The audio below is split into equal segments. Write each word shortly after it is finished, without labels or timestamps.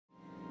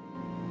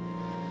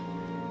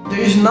There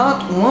is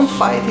not one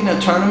fight in a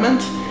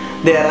tournament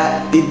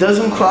that it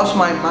doesn't cross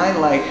my mind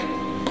like,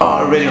 oh,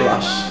 I already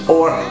lost,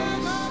 or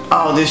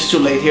oh, this is too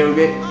late,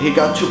 he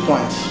got 2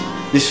 points,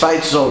 this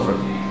fight's over,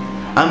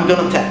 I'm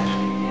gonna tap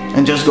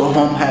and just go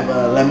home, have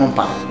a lemon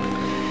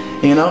pie.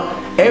 You know,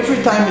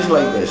 every time is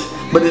like this.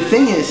 But the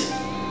thing is,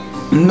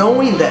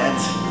 knowing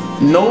that,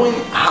 knowing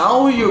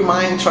how your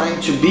mind trying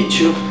to beat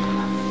you,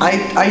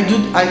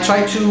 I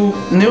try to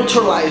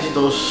neutralize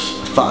those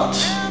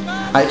thoughts.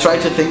 I try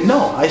to think,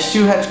 no, I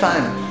still have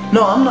time.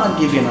 No, I'm not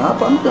giving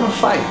up, I'm gonna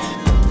fight.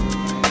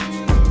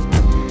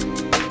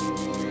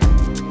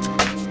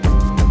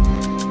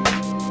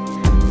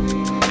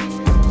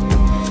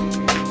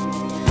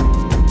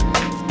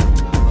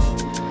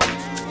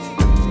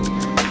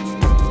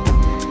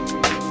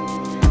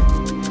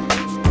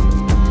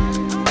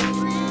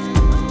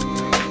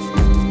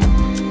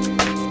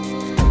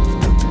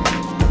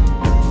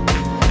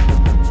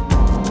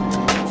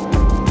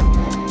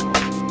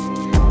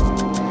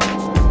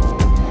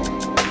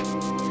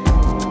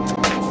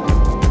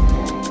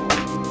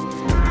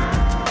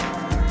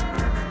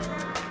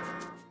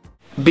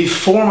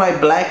 Before my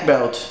black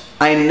belt,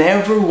 I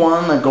never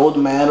won a gold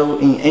medal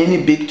in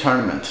any big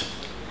tournament.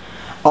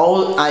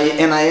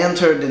 I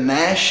entered the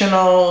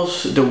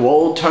nationals, the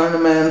world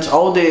tournament,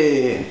 all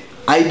the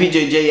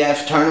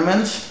IBJJF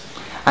tournaments.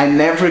 I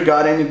never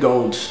got any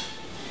gold.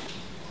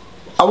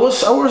 I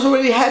was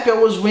already happy. I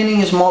was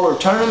winning smaller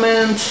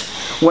tournaments.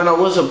 When I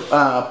was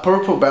a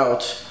purple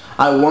belt,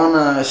 I won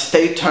a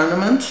state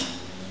tournament.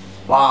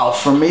 Wow,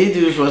 for me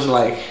this was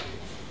like,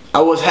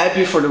 I was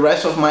happy for the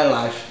rest of my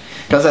life.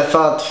 Because I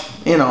thought,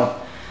 you know,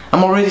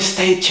 I'm already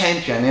state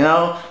champion, you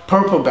know,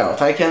 purple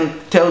belt. I can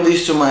tell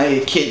this to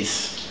my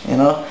kids, you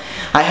know.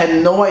 I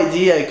had no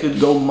idea I could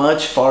go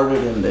much farther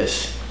than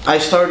this. I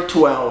started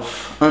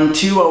 12.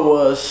 Until I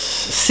was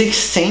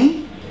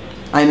 16,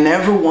 I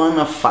never won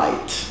a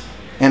fight.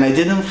 And I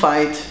didn't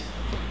fight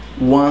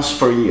once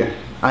per year.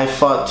 I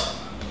fought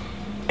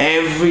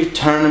every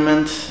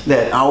tournament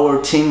that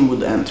our team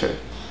would enter.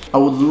 I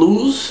would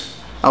lose,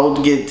 I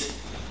would get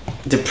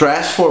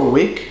depressed for a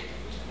week.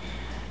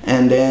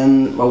 And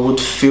then I would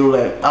feel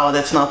like, oh,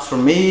 that's not for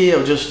me,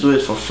 I'll just do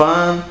it for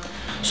fun.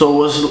 So it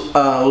was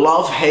a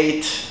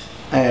love-hate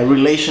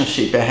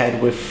relationship I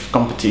had with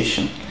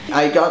competition.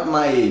 I got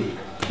my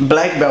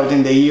black belt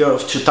in the year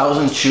of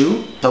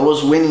 2002. I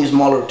was winning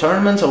smaller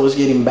tournaments, I was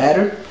getting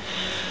better.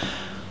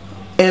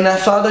 And I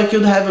thought I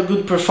could have a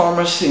good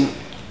performance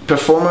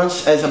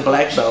as a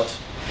black belt.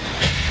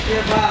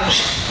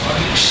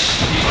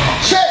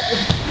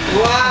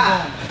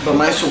 But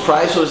my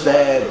surprise was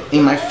that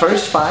in my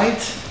first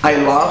fight, I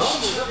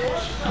lost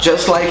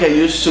just like I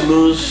used to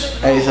lose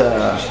as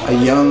a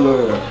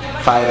younger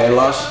fighter. I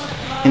lost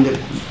in the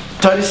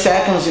 30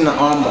 seconds in the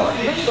armbar.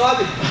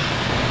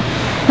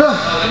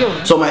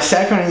 So my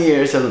second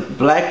year as a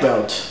black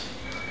belt,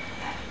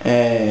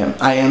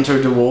 I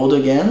entered the world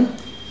again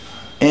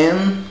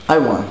and I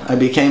won. I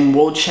became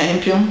world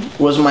champion. It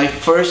was my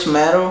first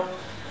medal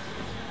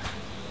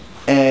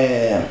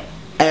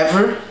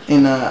ever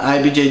in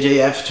an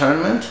IBJJF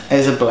tournament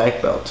as a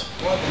black belt.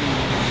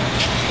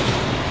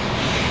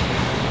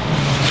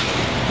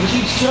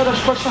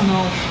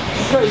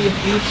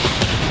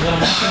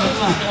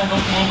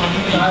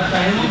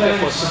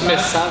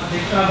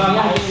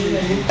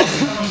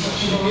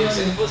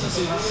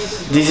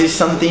 This is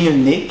something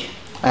unique.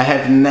 I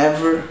have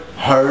never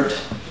heard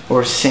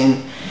or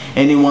seen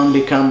anyone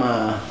become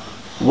a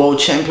world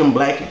champion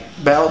black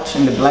belt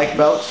in the black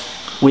belt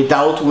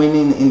without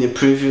winning in the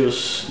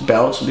previous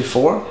belts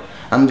before.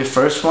 I'm the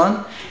first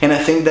one, and I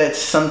think that's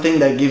something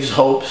that gives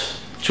hope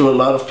to a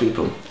lot of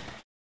people.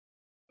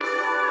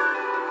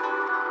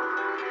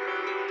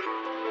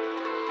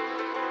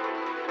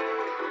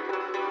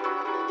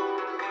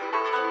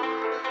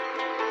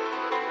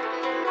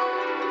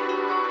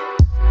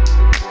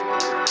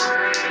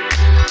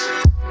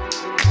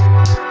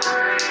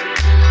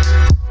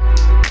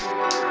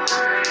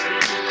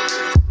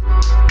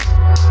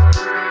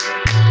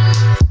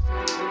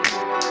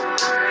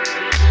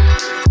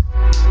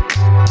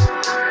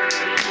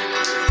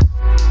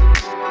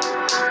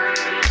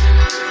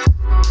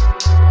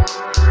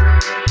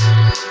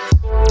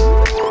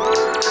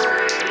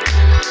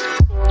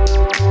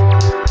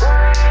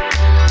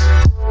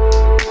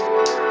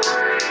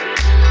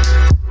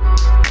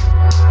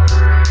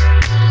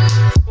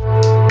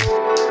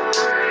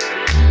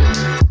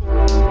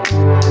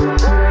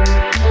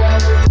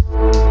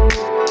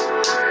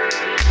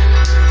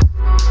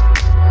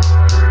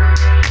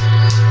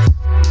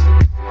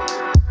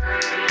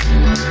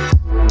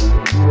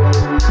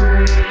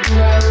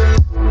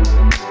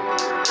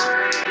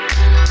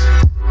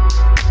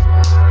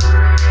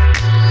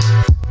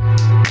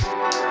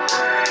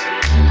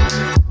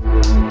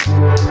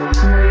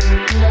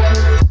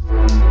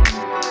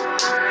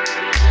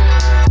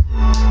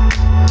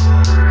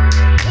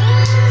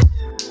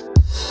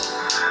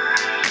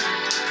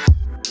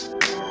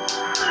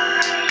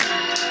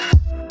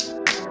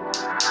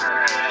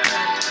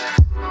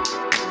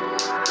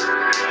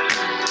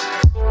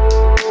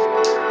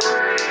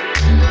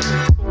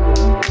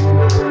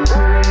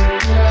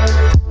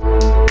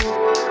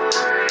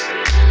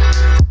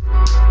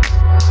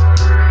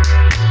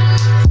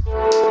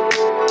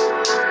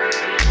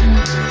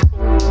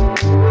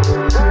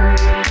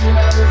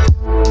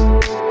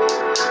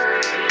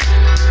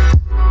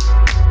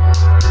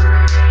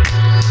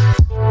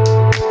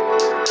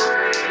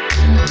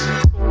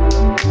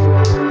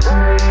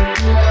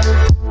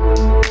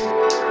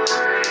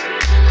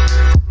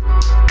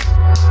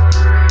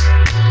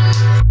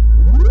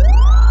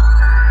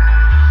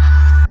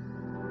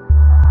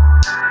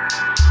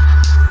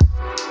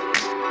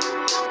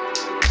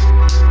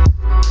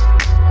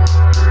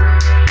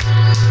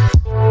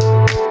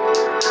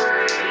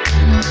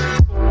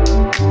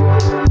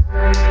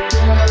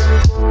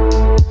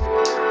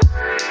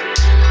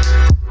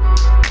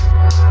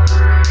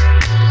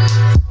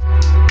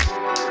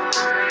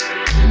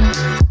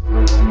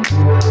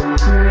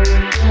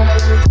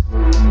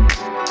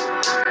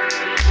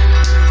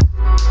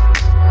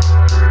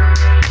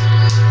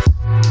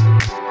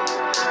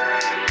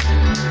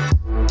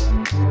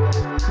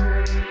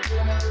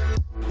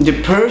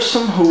 the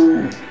person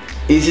who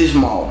is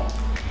small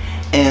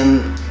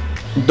and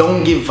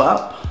don't give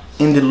up,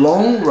 in the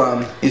long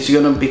run is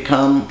gonna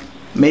become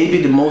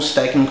maybe the most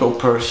technical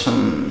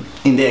person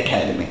in the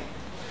academy.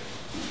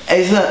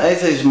 As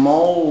a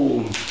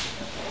small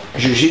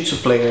Jiu-Jitsu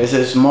player, as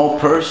a small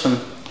person,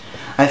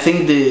 I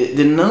think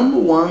the number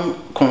one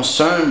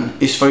concern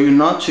is for you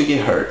not to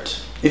get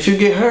hurt. If you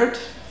get hurt,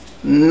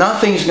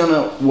 nothing's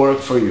gonna work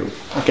for you,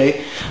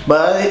 okay?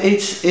 But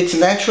it's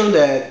natural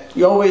that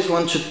you always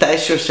want to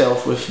test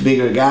yourself with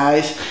bigger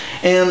guys,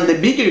 and the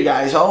bigger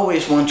guys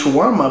always want to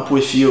warm up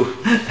with you.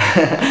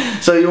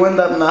 So you end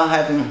up not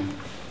having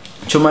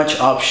too much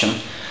option.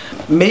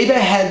 Maybe I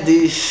had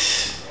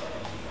this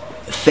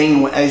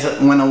thing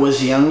when I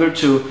was younger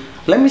to,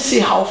 let me see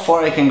how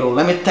far I can go,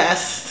 let me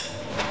test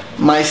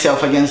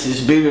myself against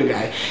this bigger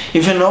guy.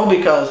 Even though,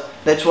 because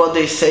that's what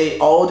they say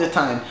all the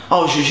time,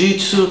 oh,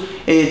 Jiu-Jitsu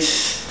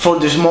it's for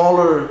the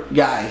smaller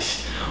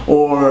guys,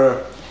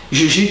 or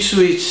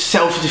Jiu-Jitsu is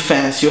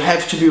self-defense, you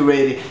have to be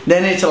ready.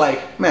 Then it's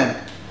like, man,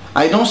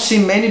 I don't see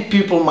many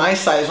people my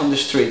size on the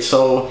street,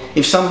 so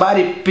if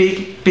somebody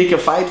pick a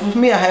fight with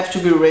me, I have to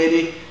be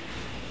ready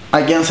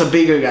against a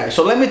bigger guy.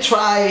 So let me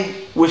try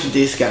with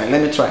this guy,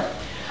 let me try.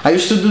 I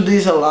used to do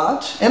this a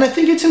lot, and I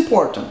think it's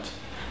important.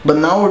 But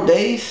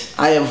nowadays,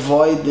 I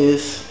avoid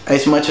this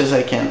as much as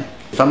I can.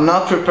 If I'm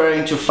not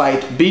preparing to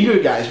fight bigger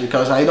guys,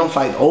 because I don't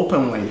fight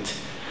open weight,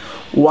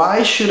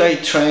 why should I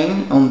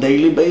train on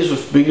daily basis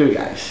with bigger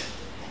guys?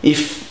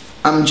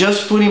 If I'm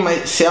just putting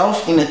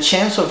myself in a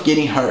chance of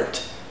getting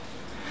hurt.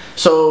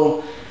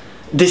 So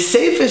the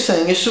safest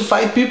thing is to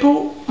fight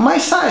people my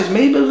size,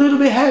 maybe a little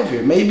bit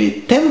heavier,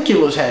 maybe 10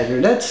 kilos heavier.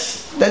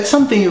 That's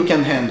something you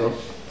can handle.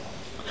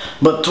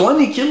 But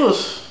 20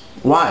 kilos,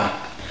 why?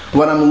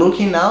 What I'm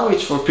looking now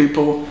is for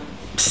people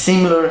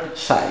similar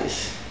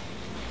size.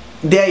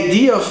 The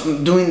idea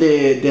of doing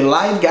the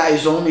light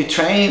guys only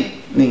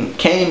training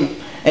came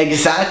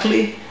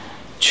exactly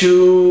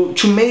to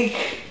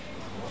make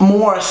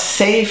more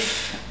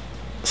safe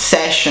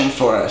session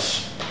for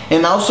us,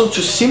 and also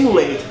to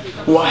simulate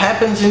what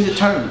happens in the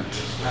tournament.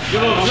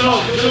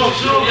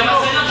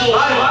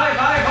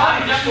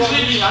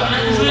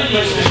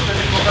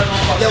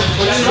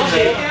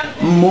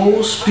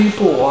 Most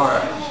people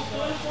are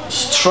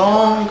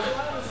strong,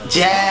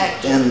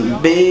 jacked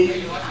and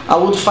big. I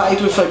would fight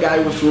with a guy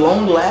with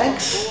long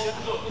legs,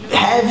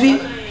 heavy,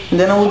 and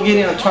then I would get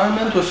in a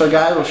tournament with a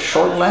guy with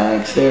short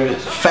legs. They're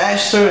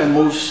faster and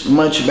moves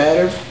much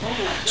better.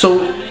 So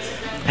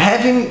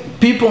having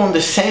people on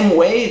the same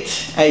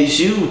weight as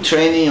you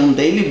training on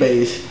daily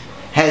basis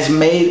has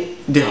made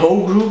the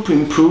whole group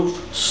improve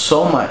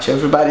so much.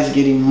 Everybody's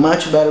getting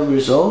much better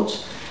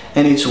results,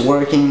 and it's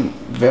working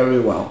very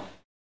well.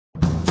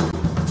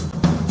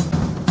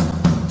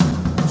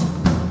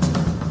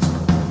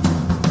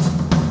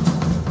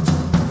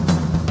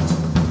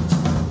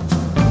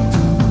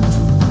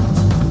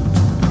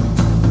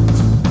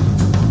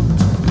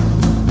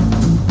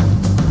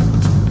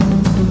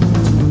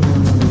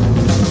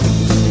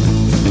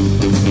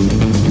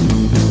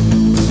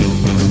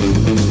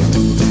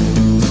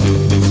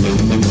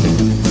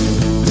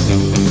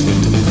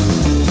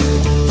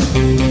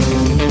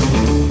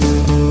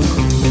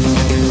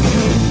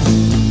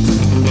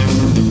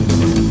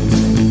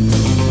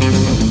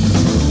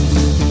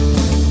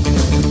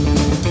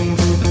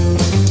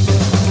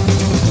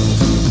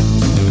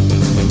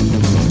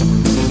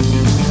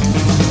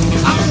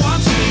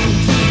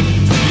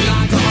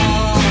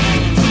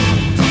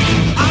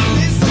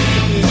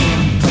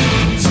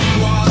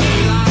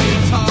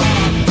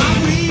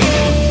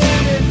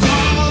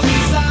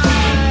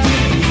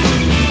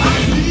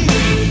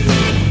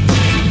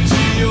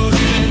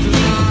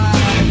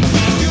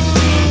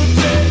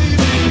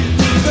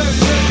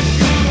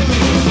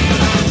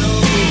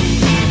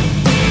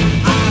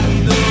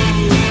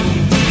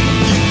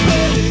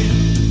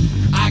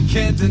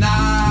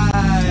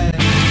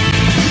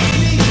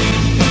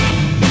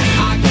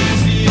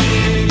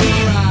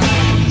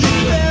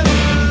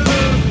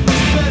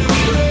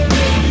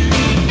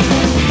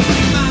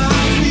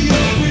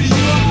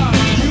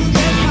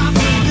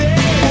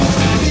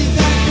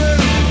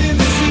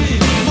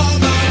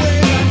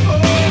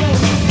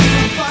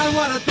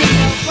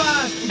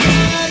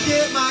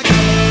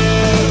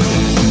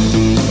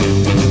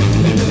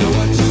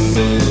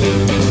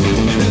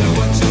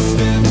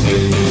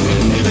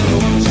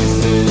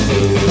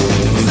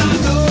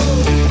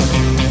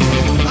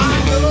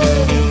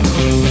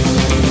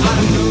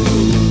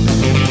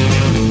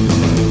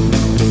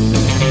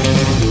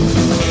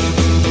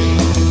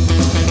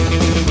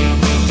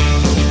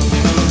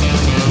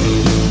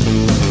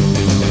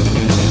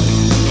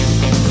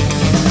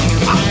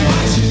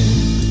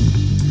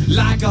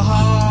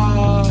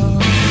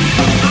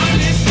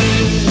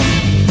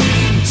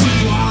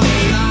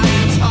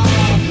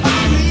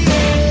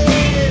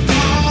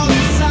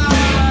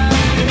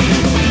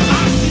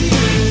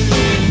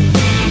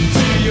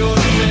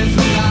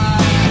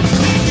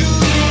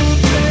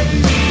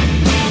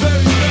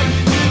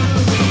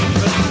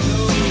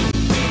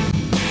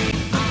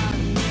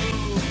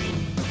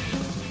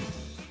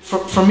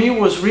 for me, it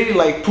was really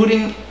like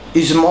putting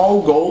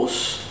small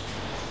goals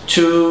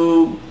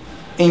to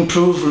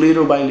improve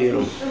little by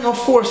little. And of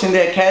course, in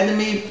the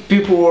academy,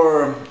 people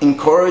were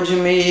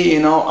encouraging me, you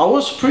know. I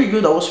was pretty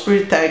good, I was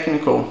pretty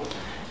technical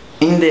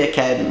in the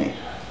academy.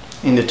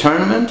 In the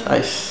tournament,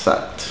 I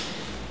sucked.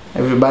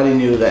 Everybody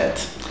knew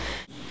that.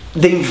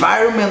 The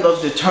environment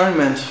of the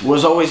tournament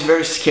was always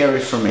very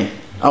scary for me.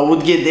 I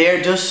would get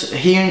there, just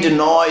hearing the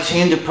noise,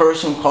 hearing the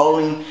person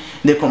calling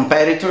the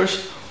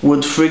competitors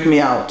would freak me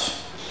out.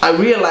 I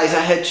realized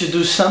I had to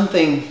do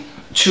something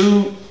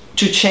to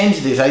change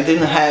this. I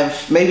didn't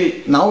have,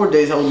 maybe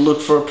nowadays I would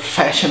look for a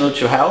professional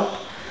to help,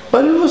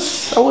 but I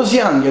was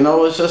young, you know,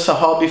 it was just a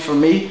hobby for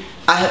me.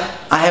 I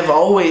have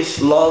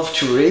always loved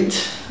to read,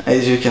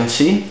 as you can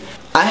see.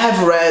 I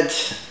have read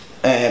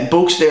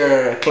books that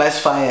are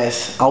classified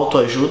as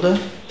autoajuda,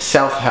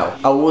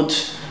 self-help. I would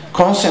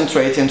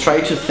concentrate and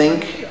try to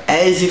think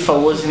as if I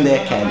was in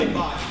the academy.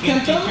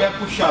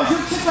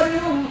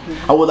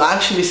 I would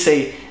actually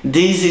say,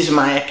 this is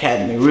my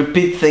academy.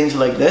 Repeat things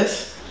like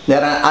this.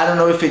 That I don't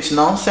know if it's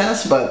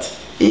nonsense, but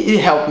it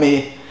helped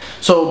me.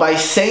 So by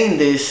saying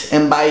this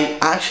and by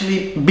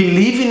actually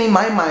believing in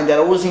my mind that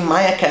I was in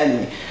my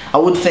academy, I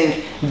would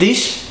think,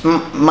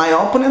 my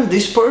opponent,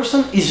 this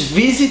person is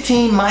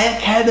visiting my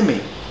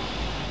academy.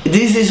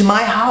 This is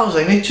my house,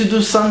 I need to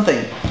do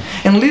something.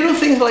 And little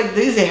things like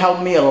this, they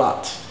helped me a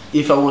lot.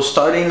 If I was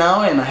starting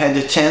now and I had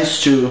the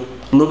chance to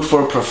look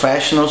for a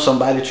professional,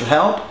 somebody to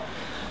help,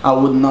 I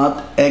would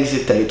not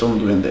hesitate on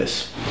doing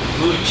this.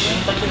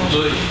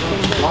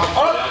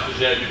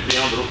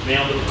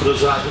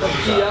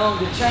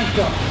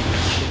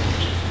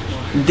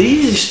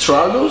 These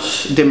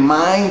struggles, the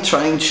mind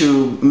trying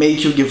to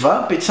make you give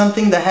up, it's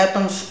something that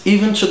happens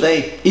even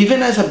today.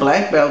 Even as a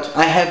black belt,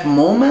 I have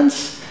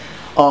moments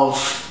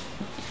of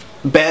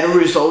better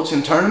results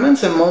in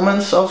tournaments and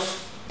moments of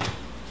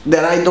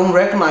that I don't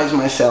recognize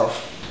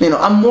myself. You know,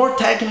 I'm more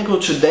technical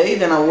today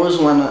than I was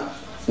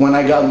when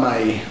I got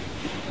my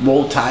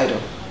world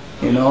title.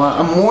 You know,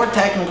 I'm more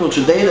technical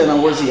today than I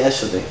was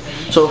yesterday.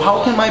 So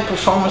how can my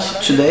performance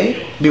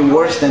today be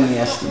worse than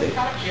yesterday?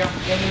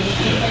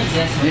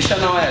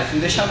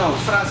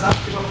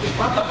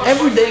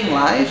 Every day in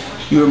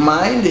life, your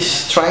mind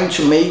is trying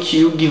to make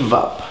you give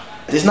up.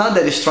 It's not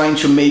that it's trying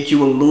to make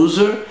you a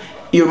loser.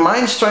 Your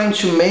mind's trying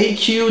to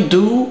make you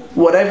do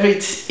whatever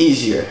it's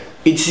easier.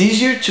 It's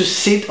easier to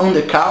sit on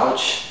the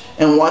couch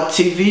and watch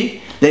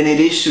TV than it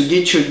is to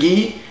get your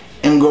gi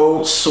and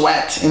go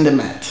sweat in the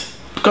mat.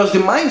 Because the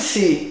mind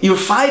sees you're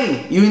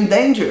fighting, you're in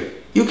danger.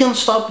 You can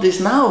stop this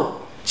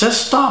now.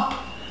 Just stop.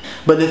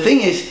 But the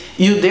thing is,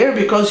 you're there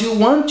because you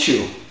want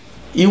to.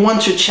 You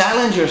want to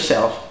challenge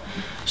yourself.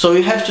 So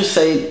you have to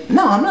say,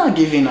 no, I'm not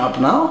giving up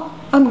now.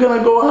 I'm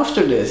gonna go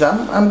after this.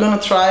 I'm gonna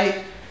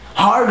try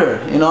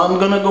harder. You know, I'm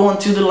gonna go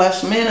until the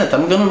last minute.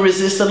 I'm gonna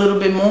resist a little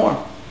bit more.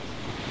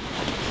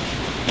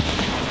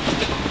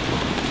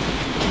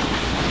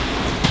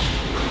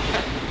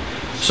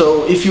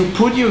 So if you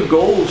put your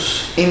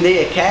goals in the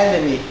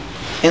academy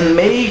and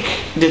make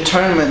the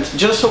tournament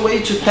just a way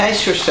to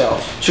test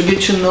yourself, to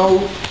get to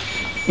know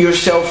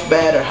yourself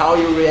better, how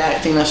you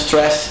react in a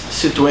stress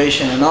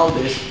situation and all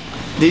this,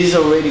 this is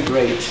already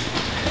great.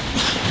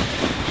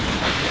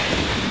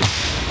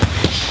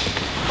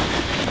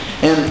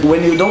 And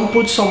when you don't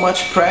put so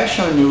much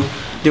pressure on you,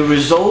 the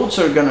results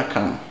are gonna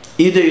come.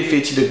 Either if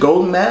it's the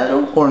gold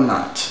medal or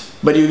not.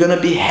 But you're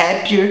gonna be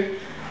happier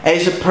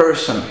as a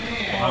person.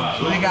 I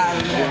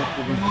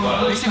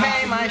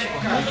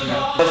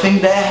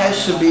think that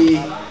has to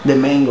be the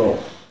main goal.